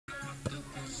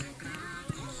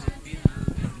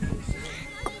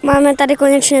Máme tady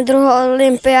konečně druhou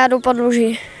olympiádu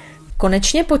Podluží.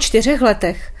 Konečně po 4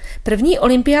 letech. První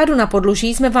olympiádu na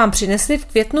Podluží jsme vám přinesli v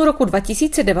květnu roku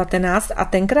 2019 a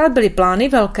tenkrát byly plány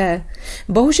velké.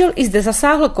 Bohužel i zde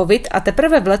zasáhl covid a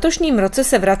teprve v letošním roce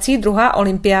se vrací druhá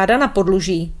olympiáda na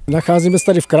Podluží. Nacházíme se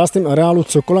tady v krásném areálu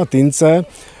Cokola Tince.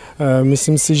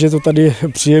 Myslím si, že to tady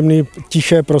příjemný,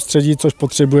 tiché prostředí, což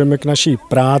potřebujeme k naší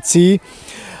práci.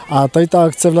 A tady ta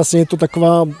akce vlastně je to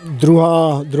taková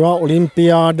druhá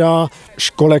olympiáda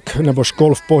školek nebo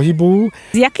škol v pohybu.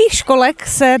 Z jakých školek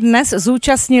se dnes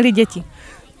zúčastnili děti?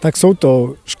 Tak jsou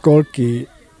to školky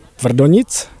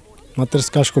Tvrdonic,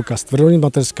 mateřská školka z Tvrdonic,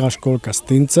 mateřská školka z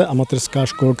Tince a mateřská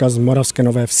školka z Moravské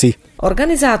Nové Vsi.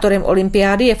 Organizátorem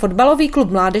olympiády je fotbalový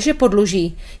klub mládeže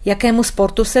Podluží. Jakému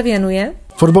sportu se věnuje?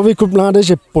 Fotbalový klub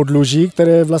mládeže Podluží,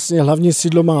 které vlastně hlavní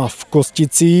sídlo má v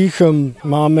Kosticích.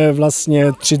 Máme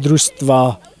vlastně 3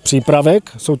 družstva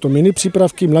přípravek. Jsou to mini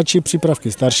přípravky, mladší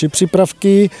přípravky, starší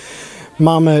přípravky.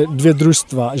 Máme 2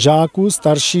 družstva žáků,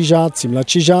 starší žáci,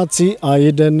 mladší žáci a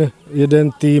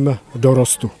jeden tým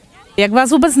dorostu. Jak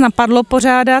vás vůbec napadlo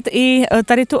pořádat i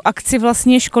tady tu akci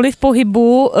vlastně školy v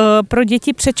pohybu pro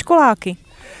děti předškoláky?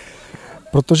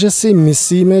 Protože si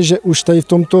myslíme, že už tady v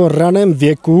tomto raném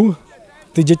věku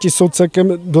ty děti jsou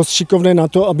celkem dost šikovné na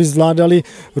to, aby zvládali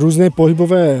různé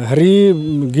pohybové hry,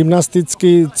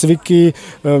 gymnastické cviky,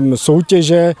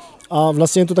 soutěže a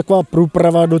vlastně je to taková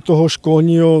průprava do toho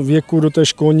školního věku, do těch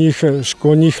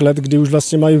školních let, kdy už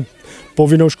vlastně mají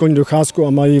povinnou školní docházku a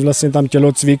mají vlastně tam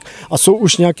tělocvik a jsou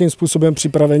už nějakým způsobem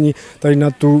připraveni tady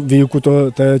na tu výuku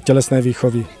té tělesné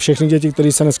výchovy. Všechny děti,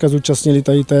 které se dneska zúčastnili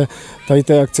tady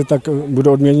té akce, tak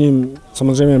budou odměněni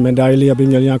samozřejmě medaili, aby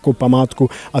měli nějakou památku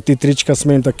a ty trička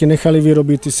jsme jim taky nechali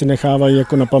vyrobit, ty si nechávají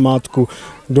jako na památku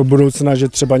do budoucna, že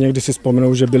třeba někdy si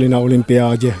vzpomenou, že byli na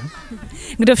olympiádě.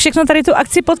 Kdo všechno tady tu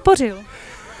akci podpořil?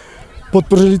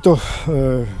 Podpořili to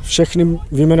všechny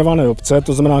vyjmenované obce,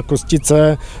 to znamená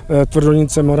Kostice,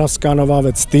 Tvrdonice, Moravská Nová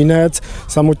Ves, Týnec,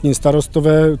 samotní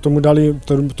starostové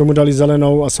tomu dali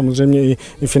zelenou a samozřejmě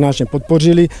i finančně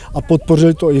podpořili a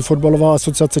podpořili to i Fotbalová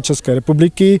asociace České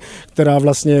republiky, která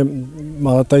vlastně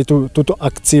má tady tuto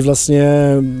akci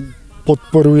vlastně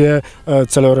podporuje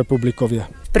celorepublikově.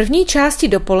 V první části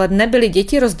dopoledne byly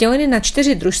děti rozděleny na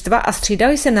 4 družstva a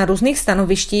střídali se na různých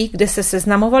stanovištích, kde se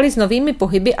seznamovali s novými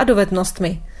pohyby a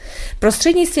dovednostmi.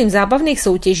 Prostřednictvím zábavných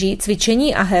soutěží,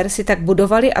 cvičení a her si tak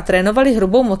budovali a trénovali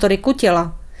hrubou motoriku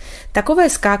těla. Takové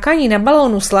skákání na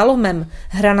balónu slalomem,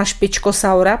 hra na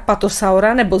špičkosaura,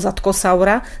 patosaura nebo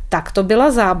zadkosaura, tak to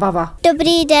byla zábava.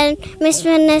 Dobrý den, my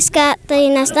jsme dneska tady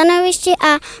na stanovišti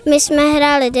a my jsme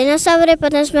hráli dinosaury,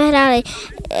 potom jsme hráli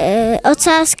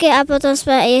ocásky a potom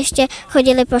jsme ještě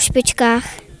chodili po špičkách.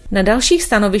 Na dalších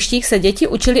stanovištích se děti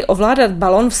učili ovládat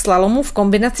balon v slalomu v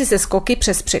kombinaci se skoky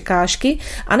přes překážky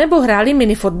anebo hráli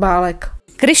minifotbálek.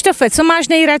 Krištofe, co máš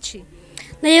nejradši?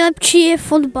 Nejlepší je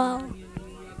fotbal.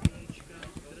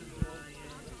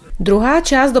 Druhá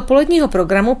část dopoledního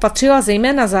programu patřila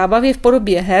zejména zábavě v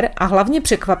podobě her a hlavně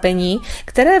překvapení,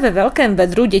 které ve velkém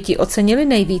vedru děti ocenili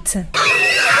nejvíce.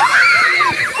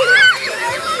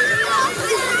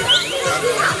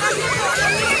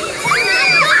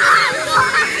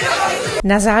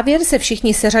 Na závěr se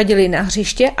všichni seřadili na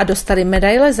hřiště a dostali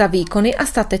medaile za výkony a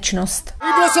statečnost.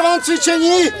 Líbilo se vám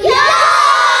cvičení? Jo!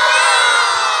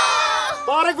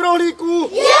 Párek v rohlíku?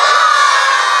 Jo!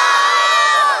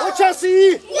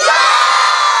 Počasí?